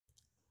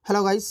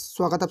Hello guys,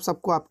 स्वागत है आप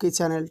सबको आपके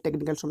चैनल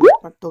टेक्निकल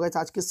सोमनाथ पर। तो गाइस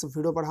आज के इस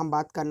वीडियो पर हम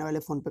बात करने वाले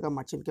फ़ोनपे का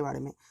मर्चेंट के बारे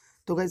में।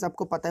 तो गाइस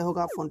आपको पता ही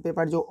होगा फ़ोनपे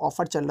पर जो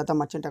ऑफर चल रहा था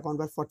मर्चेंट अकाउंट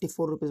पर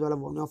 44 रुपीज़ वाला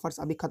बोनी ऑफर्स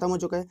अभी खत्म हो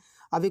चुका है।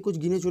 अभी कुछ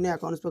गिने चुने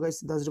अकाउंट्स पे गाइस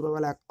 10 रुपये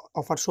वाला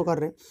ऑफर शो कर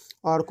रहे हैं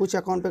और कुछ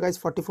अकाउंट पे गाइस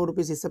 44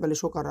 रुपीज़ इससे पहले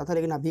शो कर रहा था,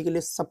 लेकिन अभी के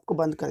लिए सबको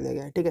बंद कर दिया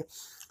गया है। ठीक है,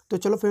 तो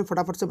चलो फिर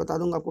फटाफट से बता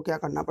दूंगा आपको क्या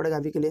करना पड़ेगा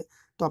अभी के लिए।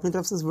 तो अपनी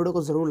तरफ से इस वीडियो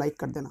को ज़रूर लाइक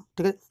कर देना।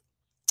 ठीक है,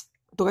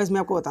 तो गाइस मैं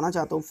आपको बताना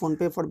चाहता हूँ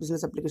फ़ोनपे फॉर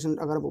बिज़नेस एप्लीकेशन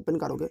अगर आप ओपन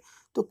करोगे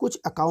तो कुछ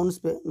अकाउंट्स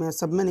पे, मैं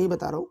सब में नहीं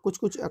बता रहा हूँ,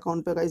 कुछ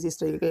अकाउंट पे गाइस इस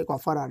तरीके का एक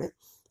ऑफ़र आ रहे हैं।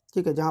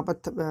 ठीक है, जहाँ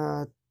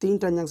पर 3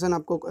 ट्रांजैक्शन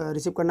आपको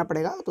रिसीव करना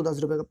पड़ेगा तो 10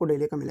 रुपये का आपको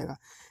डेली का मिलेगा।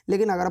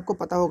 लेकिन अगर आपको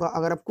पता होगा,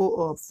 अगर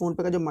आपको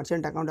फ़ोनपे का जो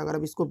मर्चेंट अकाउंट अगर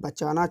आप इसको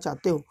बचाना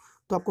चाहते हो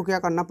तो आपको क्या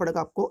करना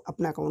पड़ेगा, आपको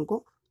अपने अकाउंट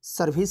को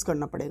सर्विस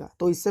करना पड़ेगा।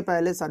 तो इससे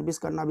पहले सर्विस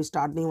करना अभी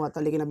स्टार्ट नहीं हुआ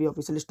था, लेकिन अभी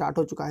ऑफिशियली स्टार्ट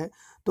हो चुका है।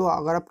 तो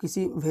अगर आप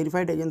किसी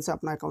वेरीफाइड एजेंट से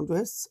अपना अकाउंट जो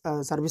है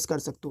सर्विस कर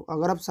सकते हो।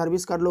 अगर आप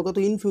सर्विस कर लोगे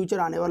तो इन फ्यूचर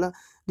आने वाला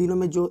दिनों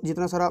में जो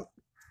जितना सारा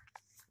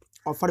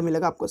ऑफर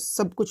मिलेगा आपको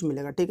सब कुछ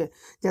मिलेगा। ठीक है,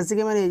 जैसे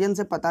कि मैंने एजेंट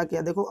से पता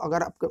किया, देखो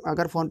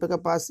अगर फ़ोनपे के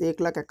पास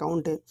 1 लाख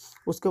अकाउंट है,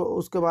 उसके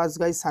उसके बाद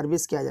गाइस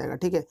सर्विस किया जाएगा।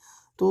 ठीक है,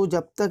 तो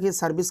जब तक ये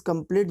सर्विस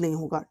कंप्लीट नहीं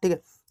होगा, ठीक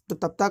है, तो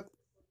तब तक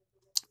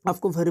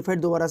आपको वेरीफाइड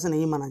दोबारा से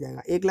नहीं माना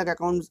जाएगा। 1 लाख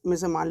अकाउंट में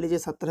से मान लीजिए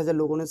 70,000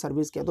 लोगों ने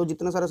सर्विस किया, तो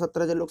जितना सारा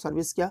 70,000 लोग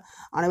सर्विस किया,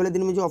 आने वाले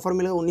दिन में जो ऑफर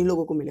मिलेगा उन्हीं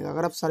लोगों को मिलेगा।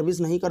 अगर आप सर्विस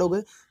नहीं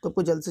करोगे तो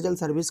आपको जल्द से जल्द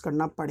सर्विस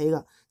करना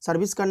पड़ेगा।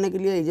 सर्विस करने के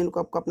लिए एजेंट को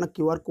आपको अपना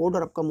QR कोड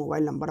और आपका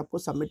मोबाइल नंबर आपको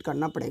सबमिट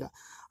करना पड़ेगा।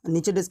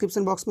 नीचे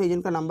डिस्क्रिप्शन बॉक्स में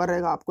एजेंट का नंबर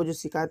रहेगा। आपको जो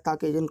शिकायत था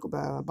कि एजेंट को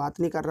बात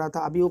नहीं कर रहा था,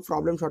 अभी वो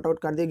प्रॉब्लम सॉर्ट आउट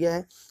कर दिया गया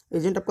है।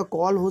 एजेंट आपका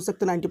कॉल हो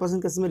सकता है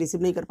 90% केसेस में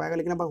रिसीव नहीं कर पाएगा,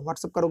 लेकिन आप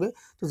व्हाट्सअप करोगे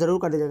तो ज़रूर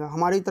कर दिया जाएगा।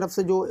 हमारी तरफ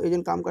से जो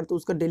एजेंट काम करते हैं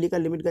उसका डेली का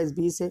लिमिट गाइस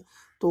 20 है,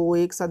 तो वो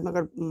एक साथ में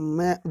अगर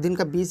मैं दिन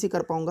का 20 ही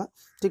कर पाऊँगा।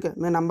 ठीक है,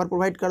 मैं नंबर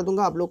प्रोवाइड कर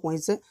दूँगा, आप लोग वहीं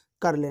से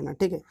कर लेना।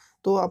 ठीक है,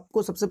 तो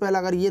आपको सबसे पहले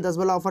अगर ये 10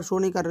 वाला ऑफर शो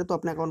नहीं कर रहे तो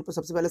अपने अकाउंट पे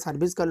सबसे पहले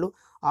सर्विस कर लो।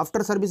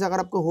 आफ्टर सर्विस अगर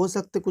आपको हो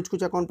सकते कुछ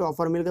अकाउंट पे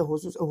ऑफर मिल गए,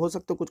 हो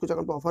सकते कुछ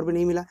अकाउंट पे ऑफर भी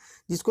नहीं मिला।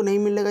 जिसको नहीं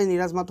मिलेगा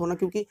निराश मत होना,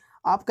 क्योंकि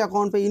आपके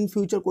अकाउंट पे इन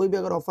फ्यूचर कोई भी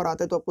अगर ऑफर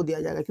आता है तो आपको दिया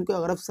जाएगा, क्योंकि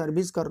अगर आप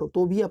सर्विस कर रहे हो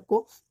तो भी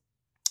आपको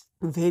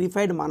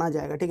वेरीफाइड माना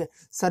जाएगा। ठीक है,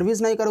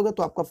 सर्विस नहीं करोगे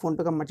तो आपका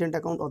फ़ोनपे का मर्चेंट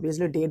अकाउंट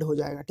ऑब्वियसली डेड हो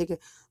जाएगा। ठीक है,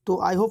 तो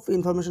आई होप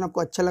इन्फॉर्मेशन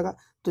आपको अच्छा लगा।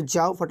 तो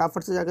जाओ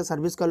फटाफट से जाकर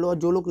सर्विस कर लो। और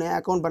जो लोग नया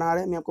अकाउंट बना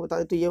रहे हैं, मैं आपको बता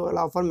दें तो ये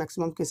वाला ऑफर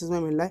मैक्सिमम केसेस में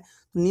मिल रहा है।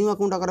 न्यू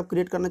अकाउंट अगर आप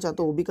क्रिएट करना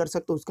चाहते हो वो भी कर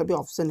सकते हो, उसका भी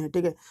ऑप्शन है।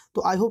 ठीक है,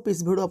 तो आई होप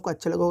इस वीडियो आपको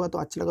अच्छा लगा होगा। तो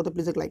अच्छा लगा तो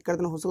प्लीज़ एक लाइक कर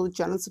देना, हो सके तो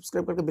चैनल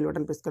सब्सक्राइब करके बेल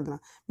बटन प्रेस कर देना।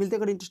 मिलते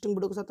हैं अगर इंटरेस्टिंग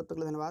वीडियो के साथ, तब तक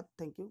के लिए धन्यवाद।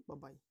 Thank you, bye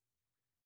bye.